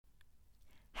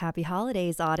Happy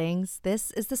holidays, adings. This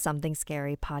is the Something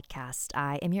Scary podcast.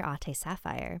 I am your Ate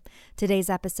Sapphire. Today's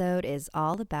episode is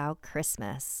all about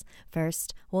Christmas.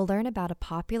 First, we'll learn about a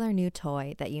popular new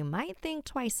toy that you might think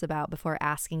twice about before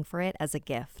asking for it as a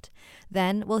gift.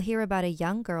 Then, we'll hear about a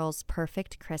young girl's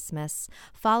perfect Christmas,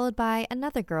 followed by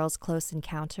another girl's close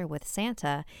encounter with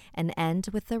Santa, and end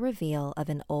with the reveal of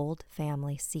an old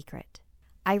family secret.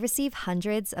 I receive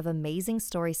hundreds of amazing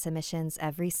story submissions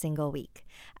every single week.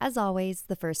 As always,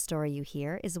 the first story you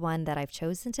hear is one that I've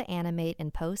chosen to animate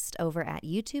and post over at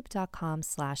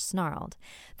youtube.com/snarled.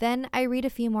 Then I read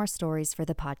a few more stories for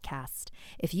the podcast.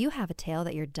 If you have a tale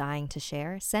that you're dying to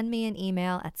share, send me an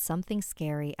email at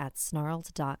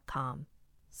somethingscary@snarled.com.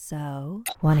 So,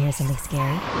 want to hear something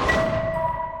scary?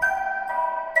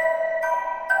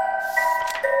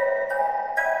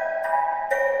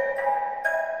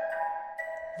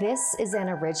 This is an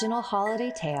original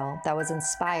holiday tale that was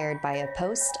inspired by a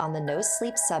post on the No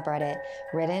Sleep subreddit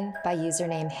written by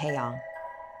username Heyong.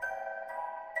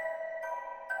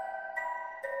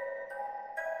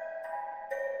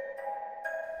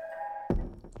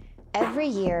 Every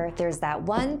year, there's that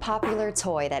one popular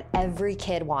toy that every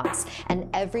kid wants and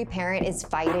every parent is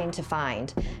fighting to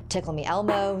find. Tickle Me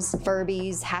Elmos,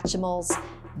 Furbies, Hatchimals.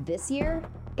 This year,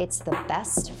 it's the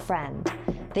best friend.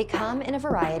 They come in a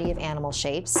variety of animal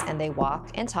shapes, and they walk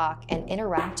and talk and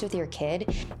interact with your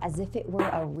kid as if it were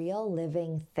a real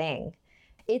living thing.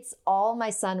 It's all my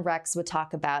son Rex would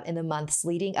talk about in the months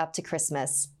leading up to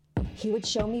Christmas. He would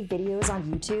show me videos on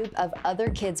YouTube of other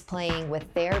kids playing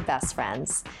with their best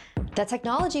friends. The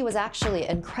technology was actually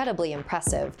incredibly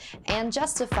impressive and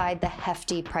justified the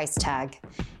hefty price tag.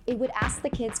 It would ask the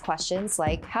kids questions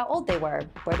like how old they were,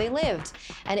 where they lived,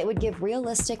 and it would give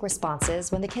realistic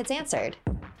responses when the kids answered.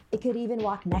 It could even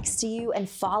walk next to you and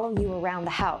follow you around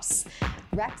the house.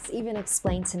 Rex even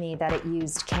explained to me that it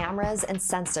used cameras and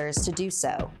sensors to do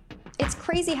so. It's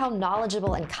crazy how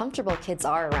knowledgeable and comfortable kids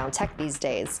are around tech these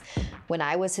days. When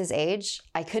I was his age,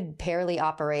 I could barely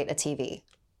operate a TV.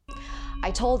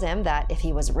 I told him that if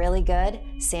he was really good,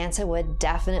 Santa would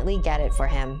definitely get it for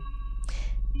him.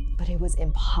 But it was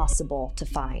impossible to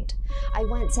find. I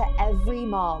went to every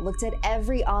mall, looked at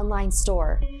every online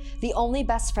store. The only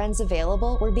best friends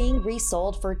available were being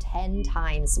resold for 10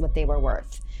 times what they were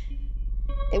worth.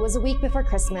 It was a week before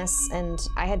Christmas, and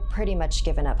I had pretty much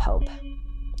given up hope.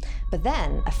 But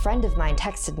then a friend of mine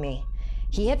texted me.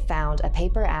 He had found a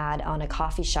paper ad on a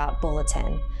coffee shop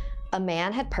bulletin. A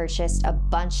man had purchased a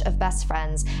bunch of best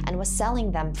friends and was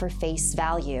selling them for face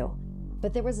value.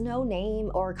 But there was no name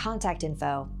or contact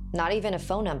info, not even a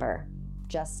phone number,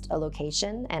 just a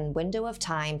location and window of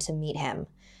time to meet him.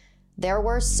 There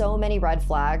were so many red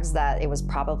flags that it was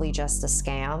probably just a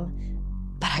scam,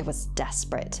 but I was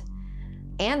desperate.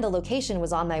 And the location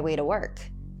was on my way to work.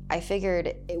 I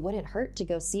figured it wouldn't hurt to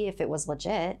go see if it was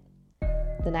legit.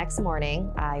 The next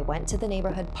morning, I went to the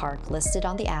neighborhood park listed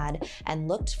on the ad and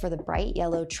looked for the bright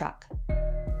yellow truck.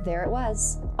 There it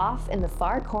was, off in the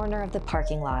far corner of the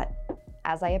parking lot.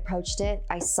 As I approached it,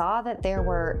 I saw that there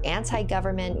were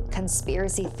anti-government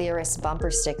conspiracy theorist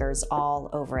bumper stickers all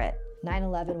over it.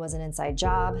 9/11 was an inside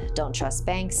job, don't trust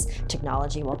banks,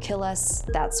 technology will kill us,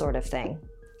 that sort of thing.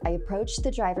 I approached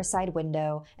the driver's side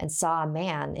window and saw a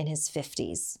man in his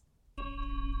 50s.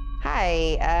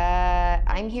 Hi,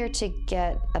 I'm here to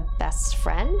get a best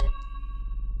friend?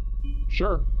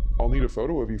 Sure, I'll need a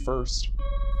photo of you first.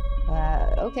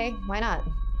 Okay, why not?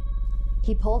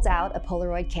 He pulled out a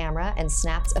Polaroid camera and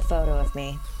snapped a photo of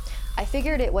me. I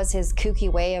figured it was his kooky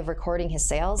way of recording his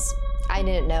sales. I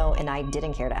didn't know, and I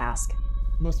didn't care to ask.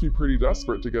 Must be pretty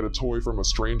desperate to get a toy from a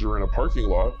stranger in a parking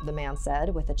lot, The man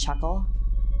said with a chuckle.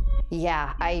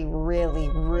 Yeah, I really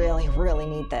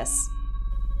need this.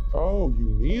 Oh, you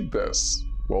need this.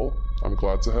 Well, I'm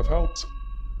glad to have helped.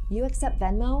 You accept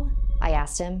Venmo? I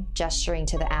asked him, gesturing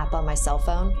to the app on my cell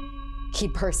phone. He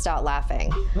burst out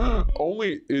laughing.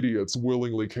 Only idiots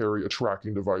willingly carry a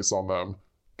tracking device on them.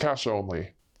 Cash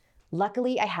only.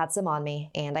 Luckily, I had some on me,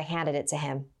 and I handed it to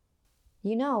him.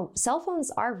 You know, cell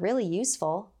phones are really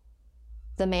useful.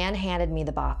 The man handed me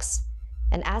the box,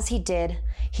 and as he did,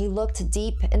 he looked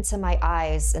deep into my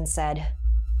eyes and said,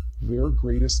 Their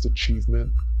greatest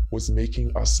achievement was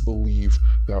making us believe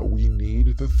that we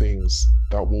need the things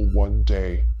that will one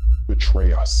day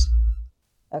betray us.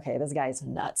 Okay, this guy's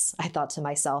nuts, I thought to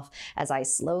myself as I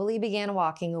slowly began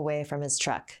walking away from his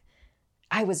truck.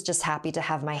 I was just happy to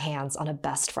have my hands on a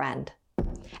best friend.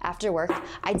 After work,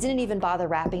 I didn't even bother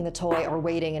wrapping the toy or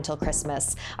waiting until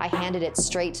Christmas. I handed it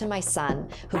straight to my son,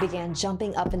 who began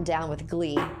jumping up and down with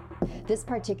glee. This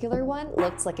particular one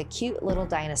looked like a cute little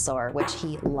dinosaur, which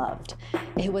he loved.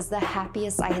 It was the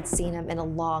happiest I had seen him in a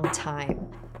long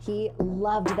time. He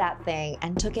loved that thing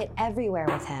and took it everywhere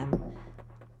with him.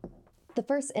 The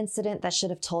first incident that should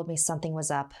have told me something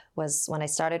was up was when I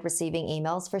started receiving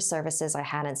emails for services I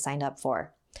hadn't signed up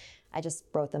for. I just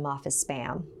wrote them off as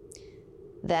spam.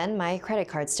 Then my credit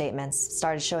card statements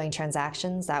started showing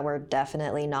transactions that were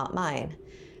definitely not mine.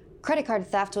 Credit card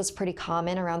theft was pretty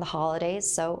common around the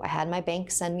holidays, so I had my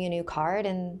bank send me a new card,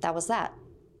 and that was that.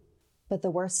 But the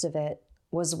worst of it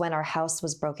was when our house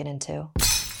was broken into.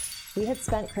 We had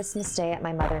spent Christmas Day at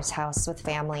my mother's house with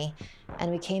family, and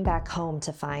we came back home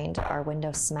to find our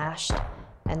windows smashed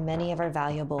and many of our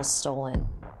valuables stolen.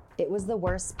 It was the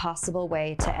worst possible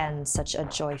way to end such a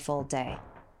joyful day.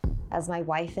 As my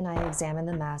wife and I examined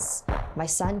the mess, my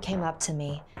son came up to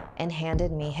me and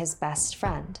handed me his best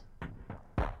friend.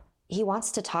 "He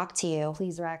wants to talk to you.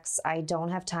 Please, Rex, I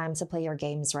don't have time to play your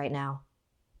games right now."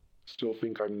 Still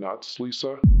think I'm nuts,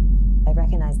 Lisa? I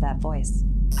recognized that voice.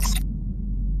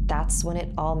 That's when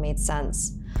it all made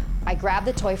sense. I grabbed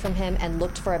the toy from him and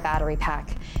looked for a battery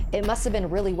pack. It must have been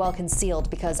really well concealed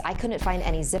because I couldn't find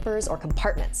any zippers or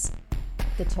compartments.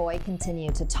 The toy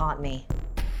continued to taunt me.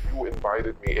 You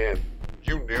invited me in.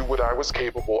 You knew what I was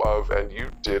capable of, and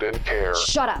you didn't care.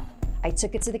 Shut up! I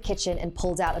took it to the kitchen and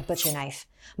pulled out a butcher knife.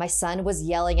 My son was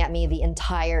yelling at me the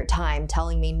entire time,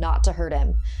 telling me not to hurt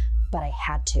him. But I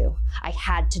had to. I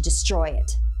had to destroy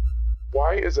it.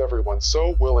 Why is everyone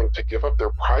so willing to give up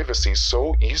their privacy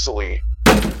so easily?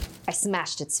 I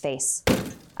smashed its face.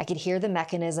 I could hear the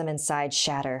mechanism inside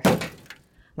shatter.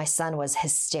 My son was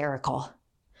hysterical.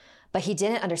 But he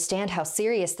didn't understand how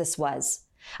serious this was.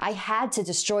 I had to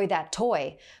destroy that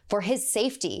toy for his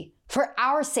safety, for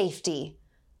our safety.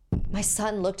 My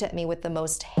son looked at me with the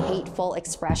most hateful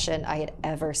expression I had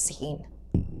ever seen.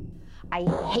 "I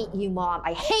hate you, Mom.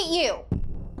 I hate you!"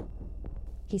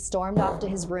 He stormed off to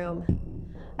his room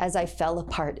as I fell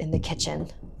apart in the kitchen.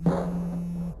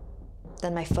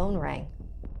 Then my phone rang.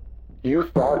 You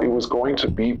thought it was going to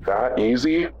be that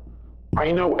easy?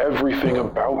 I know everything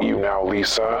about you now,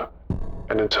 Lisa.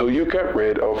 And until you get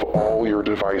rid of all your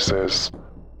devices,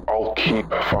 I'll keep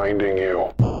finding you.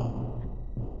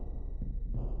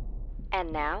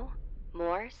 And now,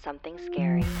 more something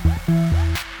scary.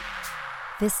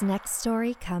 This next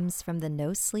story comes from the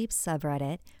No Sleep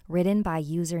subreddit, written by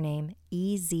username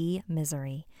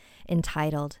EZMisery,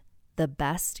 entitled The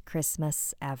Best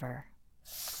Christmas Ever.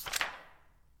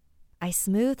 I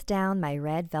smoothed down my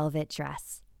red velvet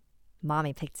dress.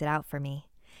 Mommy picked it out for me.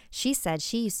 She said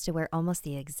she used to wear almost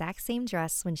the exact same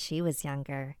dress when she was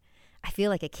younger. I feel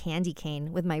like a candy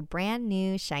cane with my brand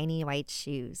new shiny white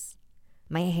shoes.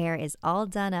 My hair is all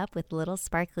done up with little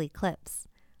sparkly clips.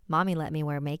 Mommy let me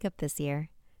wear makeup this year.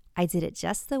 I did it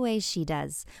just the way she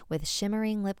does, with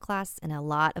shimmering lip gloss and a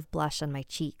lot of blush on my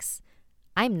cheeks.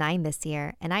 I'm 9 this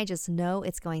year, and I just know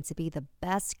it's going to be the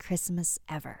best Christmas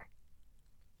ever.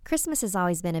 Christmas has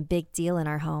always been a big deal in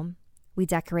our home. We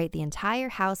decorate the entire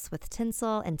house with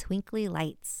tinsel and twinkly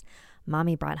lights.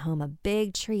 Mommy brought home a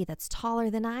big tree that's taller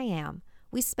than I am.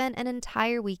 We spent an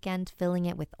entire weekend filling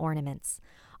it with ornaments.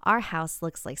 Our house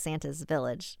looks like Santa's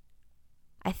village.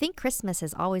 I think Christmas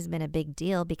has always been a big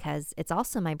deal because it's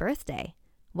also my birthday.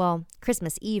 Well,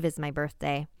 Christmas Eve is my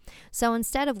birthday. So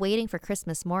instead of waiting for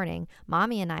Christmas morning,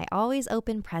 Mommy and I always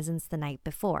open presents the night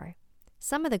before.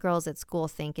 Some of the girls at school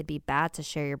think it'd be bad to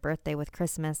share your birthday with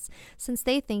Christmas since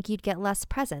they think you'd get less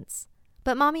presents.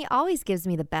 But Mommy always gives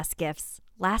me the best gifts.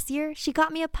 Last year, she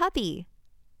got me a puppy.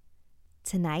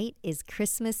 Tonight is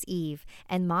Christmas Eve,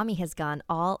 and Mommy has gone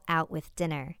all out with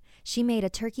dinner. She made a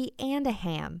turkey and a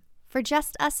ham for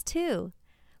just us two.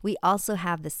 We also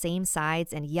have the same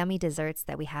sides and yummy desserts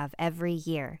that we have every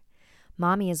year.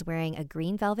 Mommy is wearing a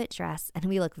green velvet dress, and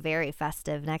we look very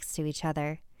festive next to each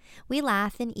other. We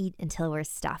laugh and eat until we're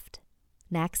stuffed.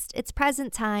 Next, it's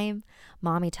present time.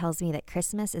 Mommy tells me that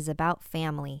Christmas is about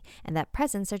family and that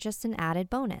presents are just an added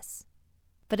bonus.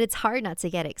 But it's hard not to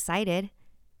get excited.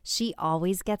 She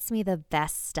always gets me the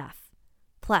best stuff.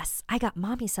 Plus, I got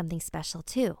Mommy something special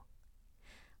too.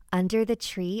 Under the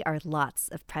tree are lots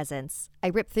of presents. I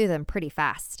rip through them pretty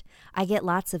fast. I get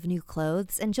lots of new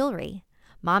clothes and jewelry.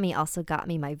 Mommy also got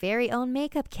me my very own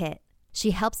makeup kit.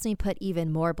 She helps me put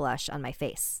even more blush on my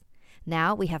face.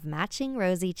 Now we have matching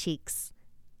rosy cheeks.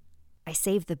 I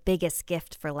saved the biggest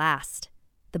gift for last.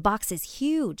 The box is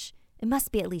huge. It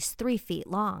must be at least 3 feet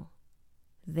long.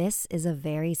 This is a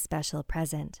very special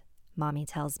present, Mommy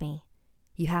tells me.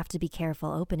 You have to be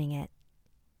careful opening it.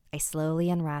 I slowly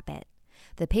unwrap it.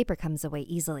 The paper comes away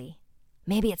easily.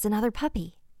 Maybe it's another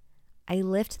puppy. I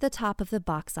lift the top of the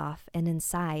box off, and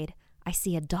inside, I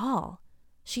see a doll.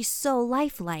 She's so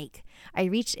lifelike. I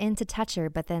reach in to touch her,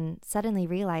 but then suddenly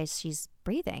realize she's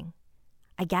breathing.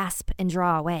 I gasp and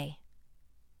draw away.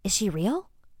 Is she real?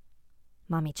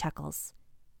 Mommy chuckles.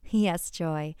 Yes,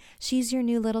 Joy. She's your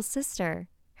new little sister.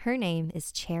 Her name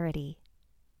is Charity.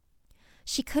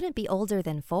 She couldn't be older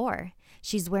than 4.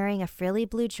 She's wearing a frilly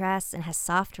blue dress and has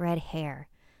soft red hair.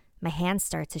 My hands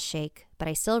start to shake, but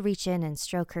I still reach in and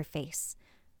stroke her face.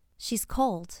 She's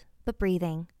cold, but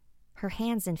breathing. Her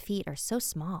hands and feet are so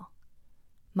small.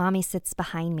 Mommy sits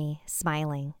behind me,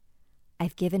 smiling.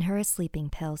 I've given her a sleeping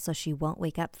pill so she won't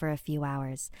wake up for a few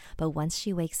hours, but once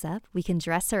she wakes up, we can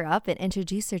dress her up and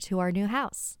introduce her to our new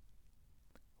house.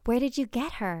 Where did you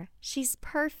get her? She's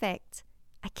perfect.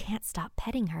 I can't stop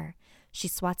petting her. She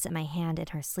swats at my hand in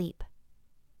her sleep.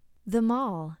 The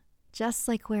mall, just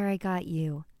like where I got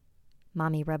you.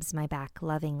 Mommy rubs my back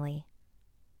lovingly.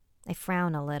 I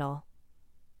frown a little.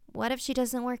 What if she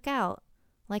doesn't work out,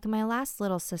 like my last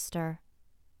little sister?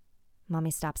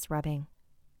 Mommy stops rubbing.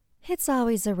 It's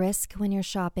always a risk when you're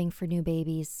shopping for new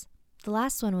babies. The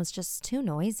last one was just too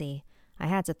noisy. I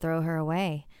had to throw her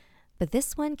away. But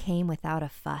this one came without a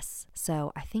fuss,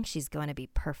 so I think she's going to be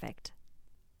perfect.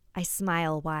 I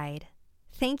smile wide.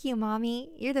 Thank you,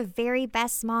 Mommy. You're the very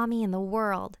best mommy in the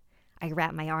world. I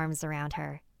wrap my arms around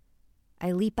her.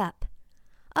 I leap up.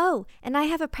 Oh, and I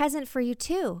have a present for you,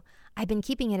 too. I've been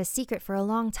keeping it a secret for a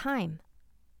long time.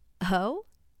 Oh?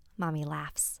 Mommy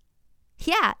laughs.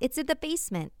 Yeah, it's in the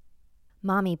basement.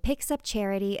 Mommy picks up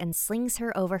Charity and slings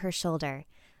her over her shoulder.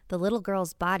 The little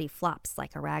girl's body flops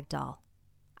like a rag doll.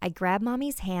 I grab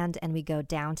Mommy's hand and we go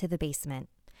down to the basement.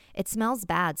 It smells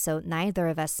bad, so neither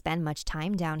of us spend much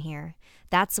time down here.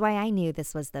 That's why I knew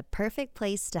this was the perfect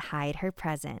place to hide her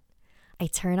present. I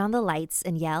turn on the lights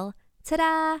and yell,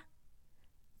 "Ta-da!"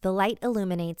 The light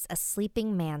illuminates a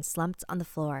sleeping man slumped on the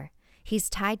floor. He's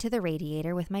tied to the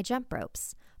radiator with my jump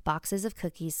ropes. Boxes of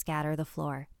cookies scatter the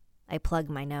floor. I plug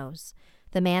my nose.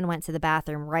 The man went to the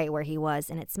bathroom right where he was,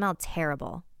 and it smelled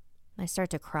terrible. I start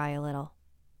to cry a little.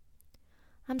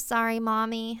 I'm sorry,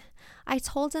 Mommy. I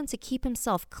told him to keep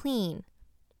himself clean.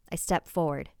 I step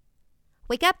forward.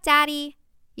 Wake up, Daddy.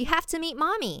 You have to meet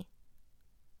Mommy.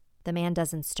 The man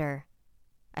doesn't stir.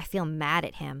 I feel mad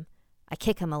at him. I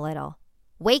kick him a little.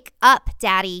 Wake up,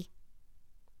 Daddy.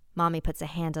 Mommy puts a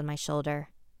hand on my shoulder.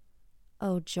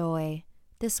 Oh, Joy,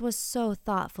 this was so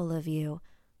thoughtful of you.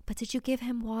 But did you give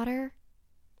him water?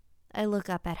 I look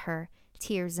up at her,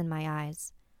 tears in my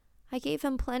eyes. I gave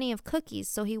him plenty of cookies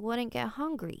so he wouldn't get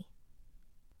hungry.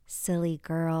 Silly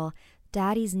girl,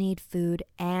 daddies need food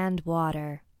and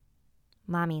water.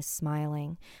 Mommy's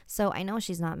smiling, so I know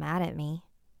she's not mad at me.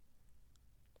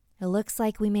 It looks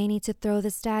like we may need to throw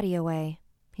this daddy away.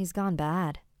 He's gone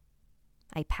bad.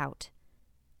 I pout.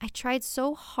 I tried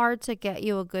so hard to get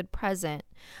you a good present.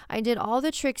 I did all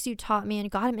the tricks you taught me and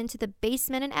got him into the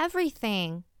basement and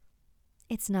everything.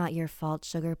 It's not your fault,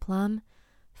 Sugar Plum.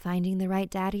 Finding the right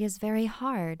daddy is very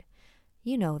hard.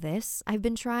 You know this. I've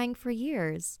been trying for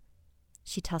years.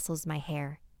 She tussles my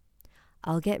hair.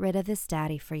 I'll get rid of this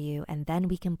daddy for you, and then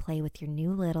we can play with your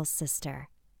new little sister.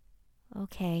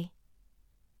 Okay.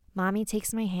 Mommy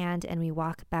takes my hand and we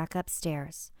walk back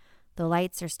upstairs. The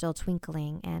lights are still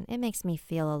twinkling, and it makes me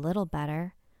feel a little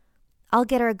better. I'll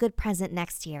get her a good present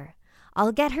next year.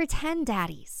 I'll get her 10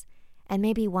 daddies, and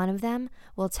maybe one of them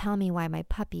will tell me why my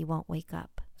puppy won't wake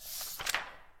up.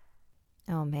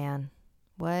 Oh man,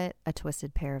 what a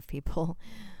twisted pair of people.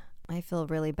 I feel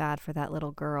really bad for that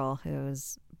little girl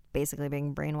who's basically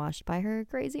being brainwashed by her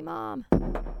crazy mom.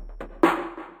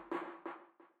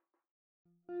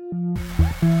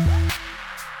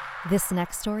 This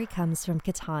next story comes from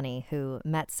Katani, who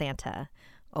met Santa,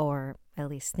 or at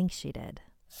least thinks she did.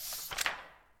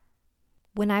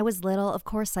 When I was little, of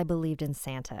course I believed in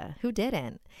Santa. Who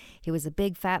didn't? He was a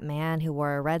big fat man who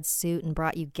wore a red suit and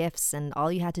brought you gifts, and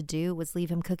all you had to do was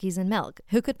leave him cookies and milk.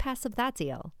 Who could pass up that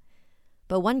deal?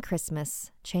 But one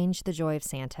Christmas changed the joy of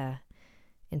Santa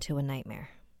into a nightmare.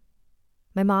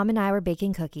 My mom and I were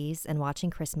baking cookies and watching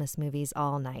Christmas movies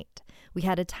all night. We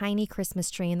had a tiny Christmas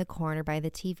tree in the corner by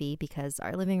the TV because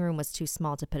our living room was too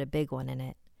small to put a big one in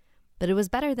it. But it was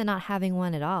better than not having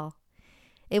one at all.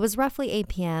 It was roughly 8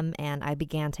 p.m. and I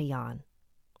began to yawn.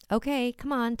 Okay,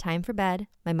 come on, time for bed,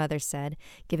 my mother said,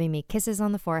 giving me kisses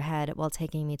on the forehead while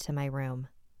taking me to my room.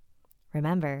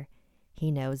 Remember,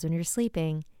 he knows when you're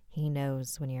sleeping. He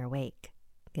knows when you're awake.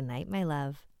 Good night, my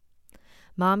love.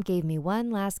 Mom gave me one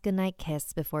last goodnight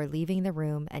kiss before leaving the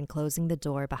room and closing the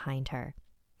door behind her.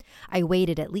 I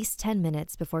waited at least 10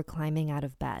 minutes before climbing out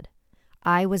of bed.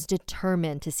 I was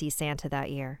determined to see Santa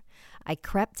that year. I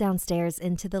crept downstairs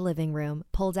into the living room,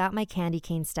 pulled out my candy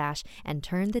cane stash, and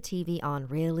turned the TV on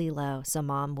really low so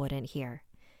Mom wouldn't hear.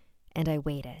 And I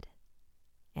waited,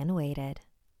 and waited,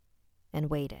 and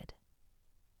waited.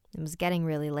 It was getting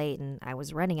really late, and I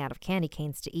was running out of candy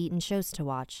canes to eat and shows to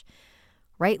watch.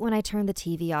 Right when I turned the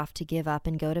TV off to give up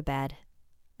and go to bed,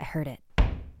 I heard it.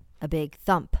 A big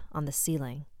thump on the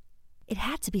ceiling. It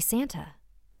had to be Santa.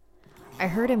 I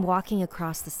heard him walking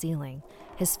across the ceiling.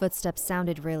 His footsteps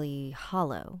sounded really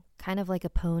hollow, kind of like a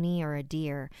pony or a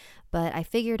deer, but I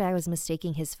figured I was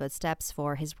mistaking his footsteps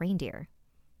for his reindeer.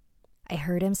 I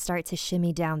heard him start to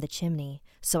shimmy down the chimney,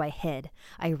 so I hid.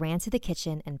 I ran to the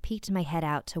kitchen and peeked my head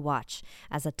out to watch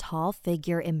as a tall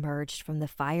figure emerged from the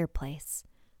fireplace.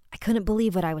 I couldn't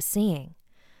believe what I was seeing.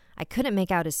 I couldn't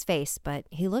make out his face, but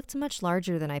he looked much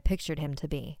larger than I pictured him to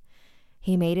be.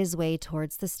 He made his way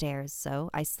towards the stairs, so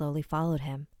I slowly followed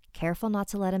him, careful not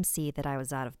to let him see that I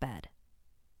was out of bed.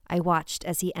 I watched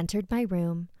as he entered my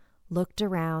room, looked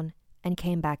around, and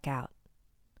came back out.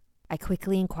 I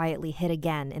quickly and quietly hid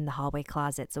again in the hallway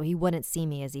closet so he wouldn't see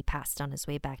me as he passed on his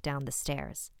way back down the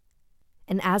stairs.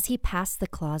 And as he passed the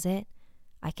closet,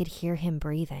 I could hear him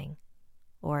breathing,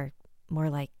 or more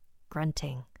like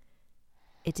grunting.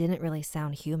 It didn't really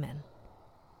sound human.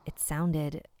 It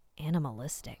sounded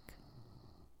animalistic.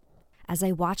 As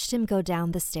I watched him go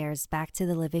down the stairs back to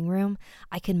the living room,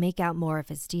 I could make out more of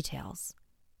his details.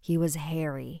 He was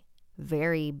hairy,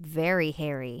 very, very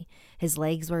hairy. His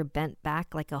legs were bent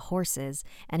back like a horse's,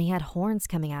 and he had horns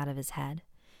coming out of his head.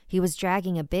 He was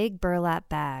dragging a big burlap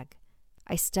bag.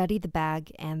 I studied the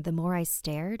bag, and the more I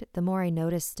stared, the more I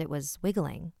noticed it was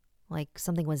wiggling, like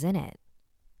something was in it.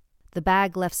 The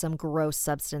bag left some gross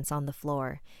substance on the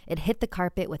floor. It hit the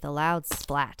carpet with a loud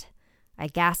splat. I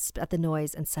gasped at the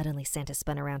noise, and suddenly Santa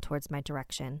spun around towards my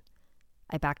direction.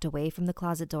 I backed away from the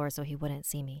closet door so he wouldn't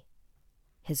see me.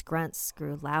 His grunts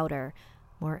grew louder,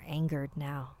 more angered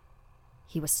now.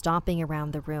 He was stomping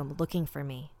around the room, looking for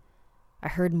me. I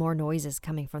heard more noises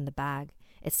coming from the bag.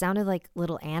 It sounded like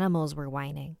little animals were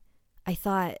whining. I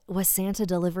thought, was Santa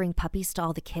delivering puppies to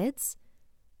all the kids?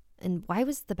 And why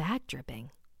was the bag dripping?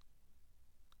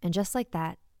 And just like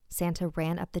that, Santa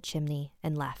ran up the chimney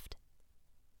and left.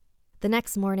 The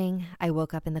next morning, I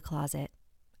woke up in the closet.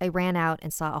 I ran out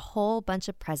and saw a whole bunch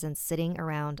of presents sitting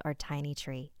around our tiny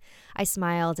tree. I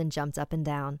smiled and jumped up and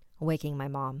down, waking my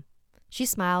mom. She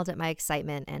smiled at my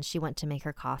excitement and she went to make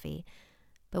her coffee.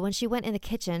 But when she went in the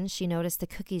kitchen, she noticed the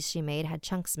cookies she made had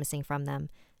chunks missing from them,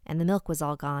 and the milk was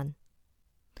all gone.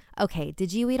 Okay,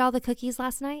 did you eat all the cookies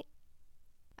last night?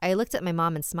 I looked at my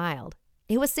mom and smiled.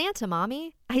 It was Santa,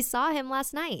 Mommy. I saw him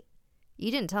last night. You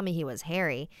didn't tell me he was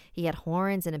hairy. He had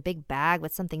horns and a big bag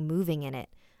with something moving in it.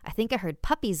 I think I heard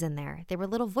puppies in there. There were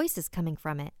little voices coming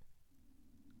from it.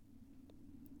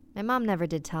 My mom never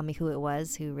did tell me who it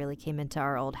was who really came into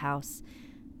our old house.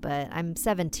 But I'm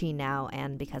 17 now,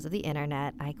 and because of the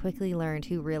internet, I quickly learned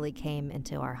who really came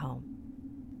into our home.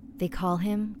 They call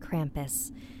him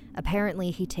Krampus. Apparently,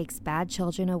 he takes bad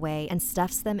children away and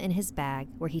stuffs them in his bag,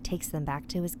 where he takes them back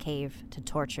to his cave to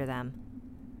torture them.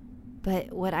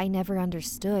 But what I never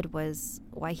understood was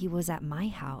why he was at my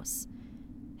house.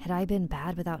 Had I been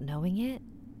bad without knowing it?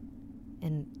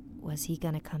 And was he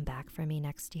going to come back for me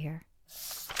next year?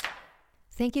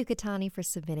 Thank you, Katani, for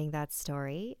submitting that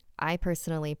story. I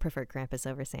personally prefer Krampus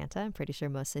over Santa. I'm pretty sure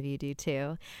most of you do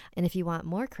too. And if you want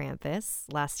more Krampus,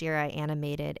 last year I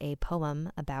animated a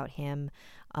poem about him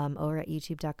over at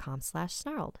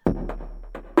youtube.com/snarled.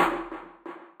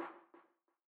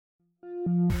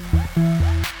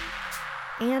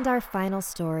 And our final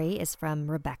story is from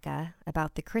Rebecca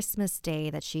about the Christmas day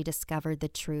that she discovered the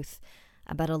truth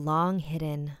about a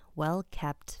long-hidden,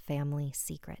 well-kept family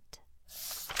secret.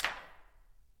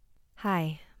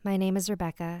 Hi, my name is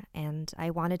Rebecca, and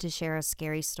I wanted to share a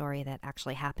scary story that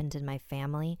actually happened in my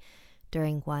family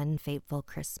during one fateful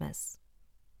Christmas.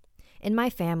 In my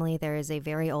family, there is a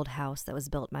very old house that was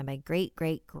built by my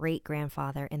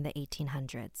great-great-great-grandfather in the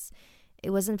 1800s. It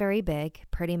wasn't very big,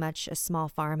 pretty much a small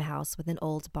farmhouse with an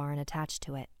old barn attached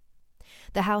to it.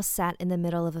 The house sat in the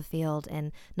middle of a field,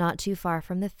 and not too far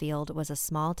from the field was a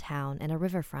small town and a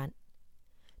riverfront.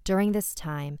 During this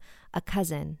time, a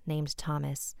cousin named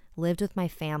Thomas lived with my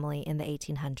family in the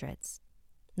 1800s.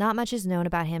 Not much is known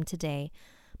about him today,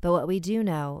 but what we do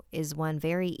know is one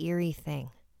very eerie thing.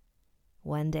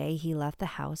 One day he left the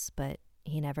house, but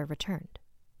he never returned.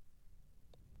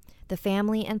 The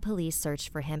family and police searched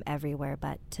for him everywhere,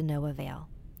 but to no avail.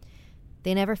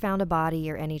 They never found a body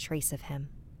or any trace of him.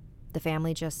 The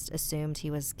family just assumed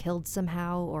he was killed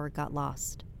somehow or got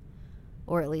lost.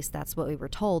 Or at least that's what we were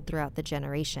told throughout the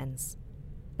generations.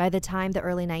 By the time the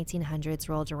early 1900s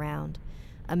rolled around,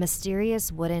 a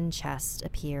mysterious wooden chest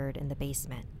appeared in the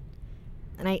basement.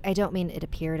 And I don't mean it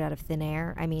appeared out of thin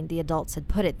air. I mean, the adults had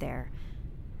put it there.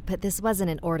 But this wasn't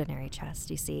an ordinary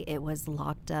chest, you see. It was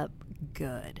locked up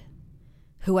good.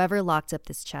 Whoever locked up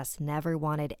this chest never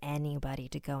wanted anybody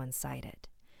to go inside it.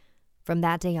 From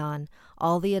that day on,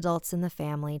 all the adults in the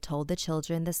family told the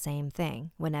children the same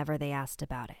thing whenever they asked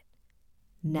about it.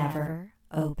 Never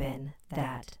open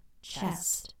that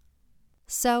chest.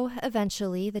 So,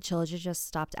 eventually, the children just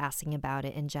stopped asking about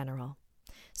it in general.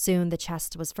 Soon, the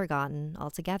chest was forgotten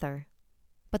altogether.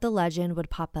 But the legend would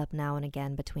pop up now and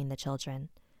again between the children.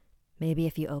 Maybe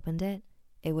if you opened it,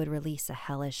 it would release a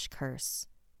hellish curse.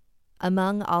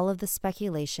 Among all of the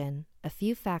speculation, a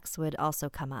few facts would also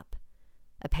come up.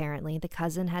 Apparently, the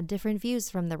cousin had different views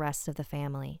from the rest of the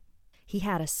family. He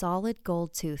had a solid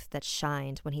gold tooth that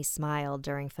shined when he smiled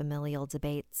during familial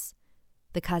debates.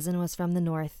 The cousin was from the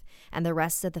north, and the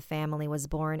rest of the family was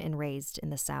born and raised in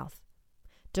the south.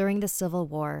 During the Civil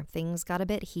War, things got a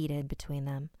bit heated between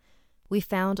them. We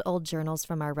found old journals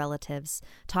from our relatives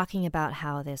talking about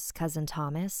how this cousin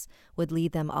Thomas would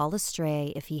lead them all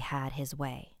astray if he had his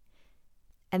way.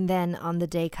 And then, on the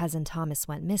day cousin Thomas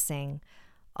went missing,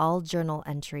 all journal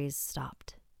entries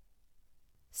stopped.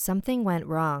 Something went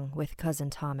wrong with cousin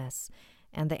Thomas,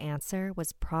 and the answer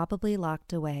was probably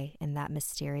locked away in that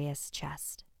mysterious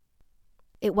chest.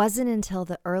 It wasn't until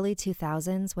the early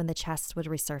 2000s when the chest would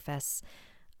resurface.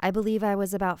 I believe I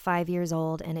was about 5 years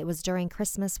old, and it was during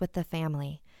Christmas with the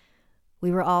family.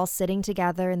 We were all sitting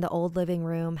together in the old living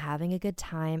room, having a good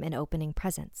time and opening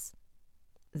presents.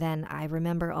 Then I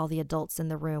remember all the adults in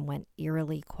the room went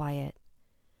eerily quiet.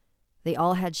 They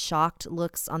all had shocked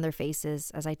looks on their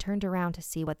faces as I turned around to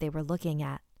see what they were looking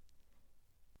at.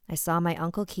 I saw my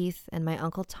Uncle Keith and my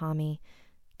Uncle Tommy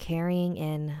carrying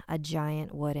in a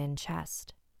giant wooden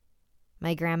chest.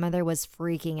 My grandmother was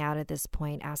freaking out at this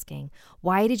point, asking,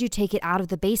 "Why did you take it out of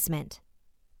the basement?"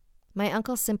 My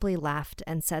uncle simply laughed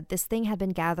and said this thing had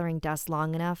been gathering dust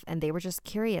long enough and they were just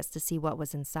curious to see what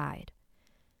was inside.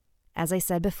 As I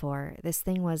said before, this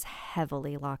thing was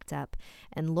heavily locked up,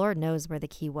 and Lord knows where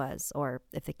the key was, or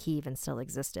if the key even still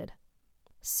existed.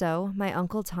 So my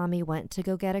Uncle Tommy went to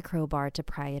go get a crowbar to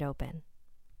pry it open.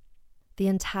 The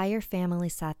entire family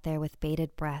sat there with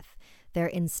bated breath, their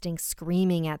instincts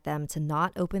screaming at them to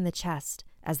not open the chest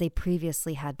as they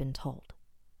previously had been told.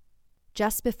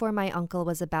 Just before my uncle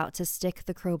was about to stick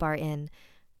the crowbar in,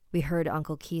 we heard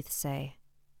Uncle Keith say,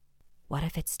 "What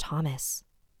if it's Thomas?"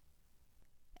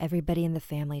 Everybody in the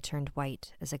family turned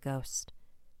white as a ghost.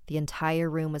 The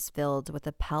entire room was filled with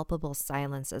a palpable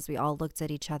silence as we all looked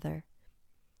at each other.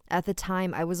 At the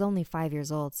time, I was only 5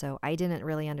 years old, so I didn't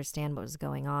really understand what was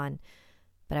going on,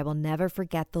 but I will never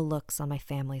forget the looks on my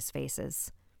family's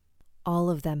faces. All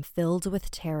of them filled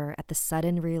with terror at the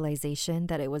sudden realization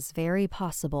that it was very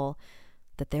possible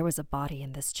that there was a body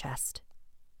in this chest.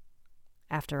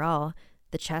 After all,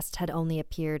 the chest had only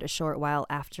appeared a short while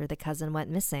after the cousin went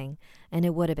missing, and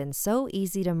it would have been so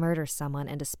easy to murder someone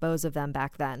and dispose of them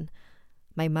back then.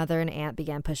 My mother and aunt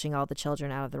began pushing all the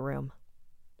children out of the room.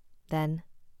 Then,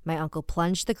 my uncle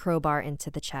plunged the crowbar into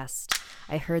the chest.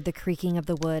 I heard the creaking of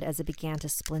the wood as it began to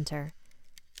splinter.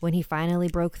 When he finally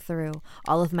broke through,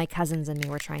 all of my cousins and me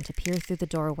were trying to peer through the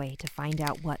doorway to find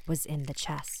out what was in the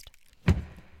chest.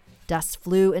 Dust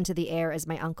flew into the air as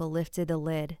my uncle lifted the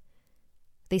lid.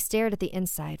 They stared at the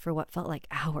inside for what felt like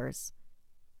hours.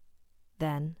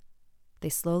 Then, they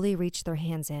slowly reached their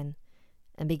hands in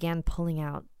and began pulling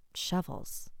out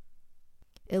shovels.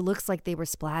 It looks like they were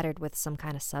splattered with some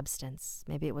kind of substance.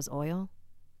 Maybe it was oil?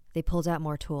 They pulled out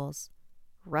more tools.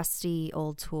 Rusty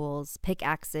old tools,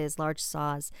 pickaxes, large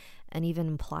saws, and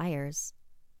even pliers.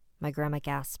 My grandma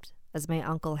gasped as my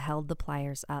uncle held the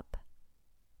pliers up.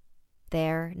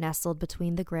 There, nestled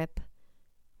between the grip,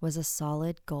 was a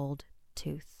solid gold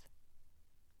tooth.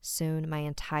 Soon, my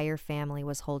entire family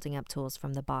was holding up tools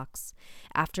from the box.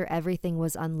 After everything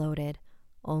was unloaded,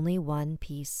 only one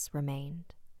piece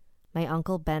remained. My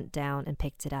uncle bent down and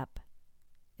picked it up.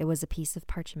 It was a piece of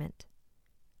parchment,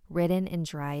 written in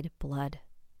dried blood.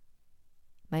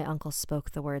 My uncle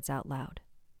spoke the words out loud.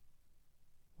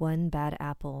 "One bad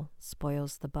apple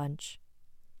spoils the bunch."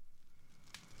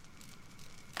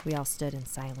 We all stood in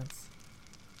silence.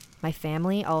 My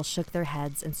family all shook their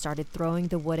heads and started throwing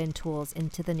the wooden tools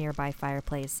into the nearby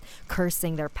fireplace,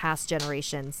 cursing their past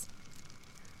generations.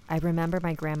 I remember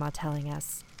my grandma telling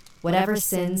us, "Whatever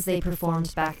sins they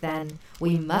performed back then,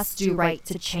 we must do right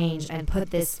to change and put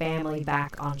this family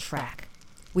back on track.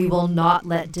 We will not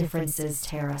let differences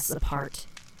tear us apart."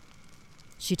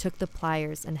 She took the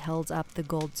pliers and held up the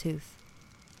gold tooth.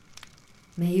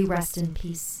 May you rest in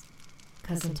peace,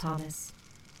 Cousin Thomas.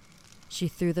 She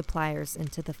threw the pliers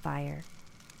into the fire.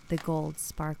 The gold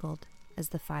sparkled as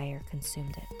the fire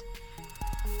consumed it.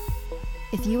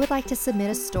 If you would like to submit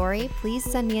a story, please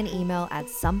send me an email at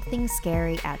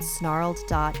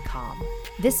somethingscary@snarled.com.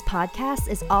 This podcast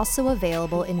is also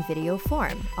available in video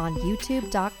form on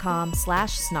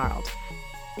youtube.com/snarled.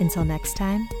 Until next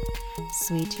time,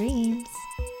 sweet dreams.